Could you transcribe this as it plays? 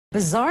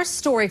Bizarre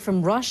story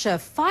from Russia.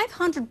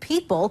 500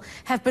 people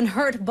have been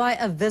hurt by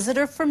a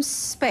visitor from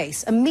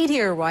space. A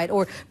meteorite,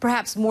 or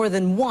perhaps more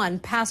than one,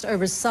 passed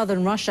over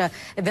southern Russia,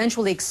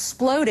 eventually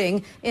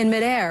exploding in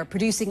midair,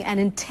 producing an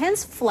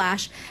intense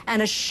flash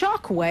and a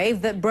shock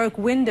wave that broke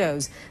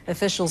windows.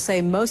 Officials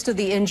say most of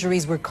the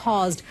injuries were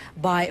caused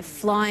by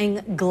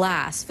flying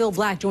glass. Phil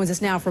Black joins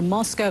us now from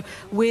Moscow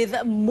with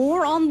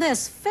more on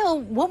this.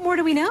 Phil, what more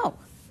do we know?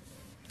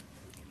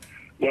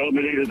 Well,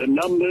 Meteor, the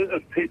number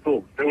of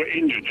people that were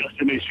injured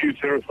just in these few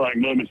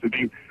terrifying moments have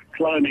been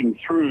climbing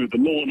through the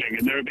morning,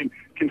 and there have been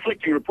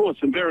conflicting reports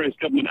from various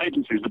government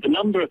agencies, but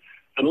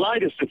the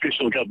latest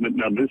official government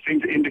numbers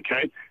seem to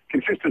indicate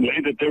consistently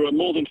that there are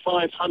more than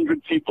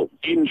 500 people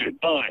injured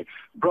by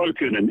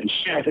broken and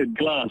shattered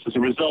glass as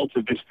a result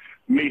of this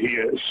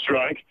meteor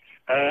strike.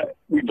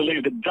 We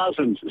believe that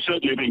dozens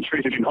certainly are being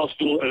treated in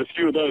hospital. A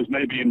few of those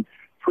may be in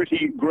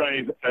pretty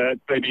grave,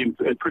 maybe in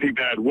a pretty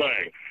bad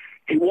way.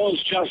 It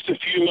was just a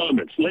few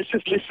moments. Let's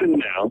just listen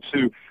now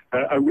to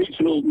a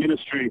regional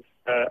ministry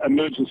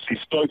emergency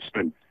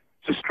spokesman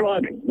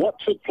describing what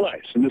took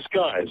place in the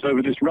skies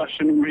over this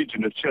Russian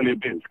region of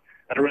Chelyabinsk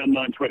at around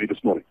 9:20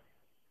 this morning.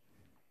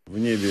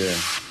 In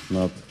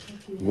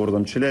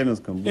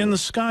the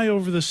sky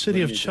over the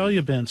city of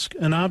Chelyabinsk,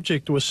 an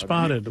object was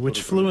spotted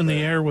which flew in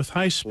the air with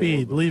high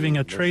speed, leaving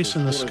a trace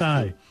in the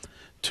sky.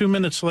 2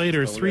 minutes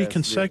later, 3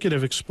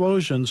 consecutive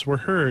explosions were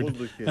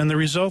heard, and the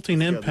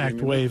resulting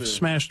impact wave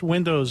smashed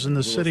windows in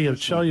the city of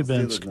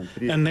Chelyabinsk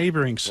and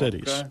neighboring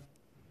cities.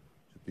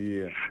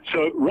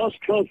 So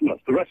Roscosmos,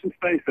 the Russian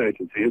space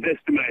agency, has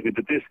estimated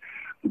that this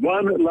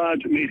one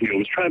large meteor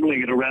was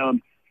traveling at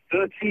around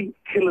 30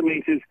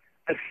 kilometers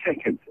a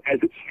second as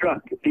it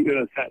struck the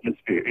Earth's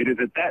atmosphere. It is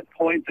at that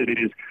point that it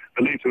is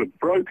believed to have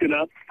broken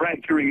up,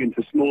 fracturing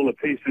into smaller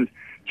pieces,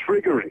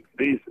 triggering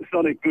these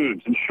sonic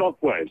booms and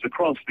shock waves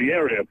across the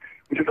area,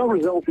 which have not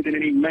resulted in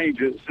any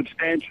major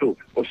substantial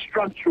or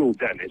structural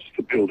damage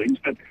to buildings,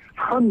 but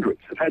hundreds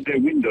have had their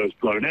windows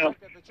blown out,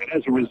 and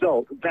as a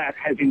result, that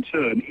has in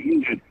turn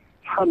injured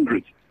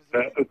hundreds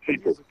of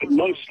people, but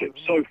mostly,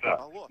 so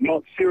far,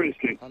 not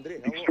seriously.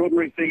 The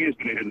extraordinary thing is,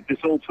 Benita, that this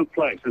all took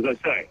place, as I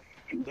say,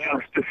 in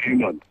just a few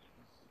months.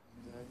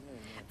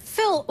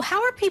 Phil,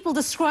 how are people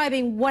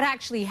describing what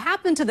actually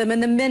happened to them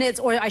in the minutes,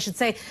 or I should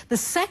say, the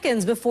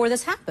seconds before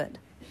this happened?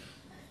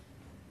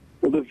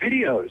 Well, the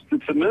videos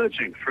that's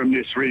emerging from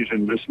this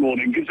region this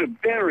morning gives a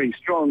very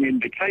strong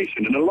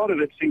indication, and a lot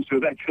of it seems to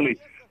have actually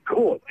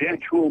caught the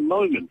actual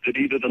moment that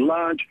either the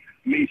large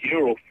meteor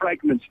or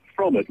fragments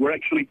from it were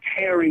actually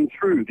tearing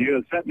through the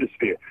Earth's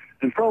atmosphere.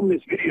 And from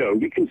this video,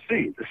 we can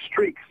see the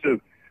streaks of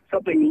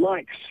something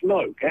like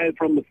smoke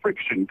from the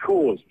friction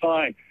caused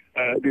by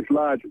this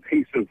large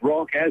piece of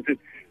rock as it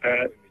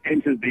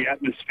enters the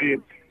atmosphere.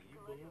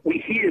 We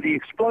hear the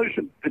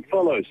explosion that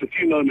follows a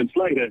few moments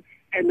later,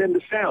 and then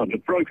the sound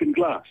of broken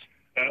glass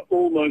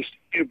almost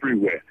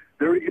everywhere.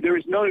 There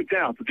is no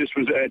doubt that this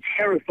was a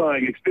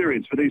terrifying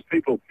experience for these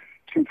people,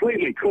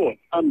 completely caught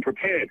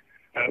unprepared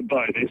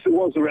by this. It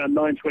was around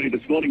 9:20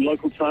 this morning,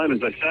 local time,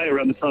 as I say,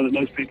 around the time that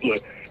most people are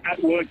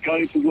at work,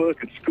 going to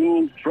work, at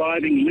school,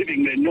 driving,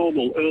 living their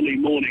normal early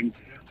morning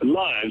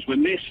lives,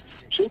 when this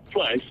took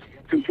place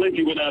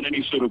completely without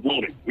any sort of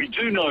warning. We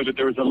do know that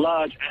there is a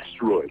large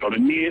asteroid on a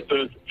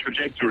near-Earth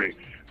trajectory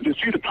that is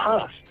due to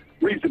pass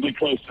reasonably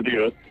close to the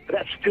Earth, but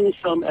that's still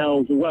some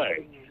hours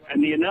away.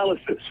 And the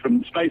analysis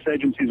from space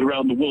agencies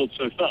around the world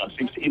so far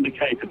seems to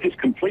indicate that this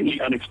completely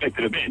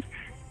unexpected event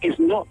is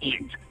not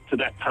linked to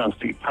that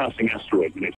passing asteroid.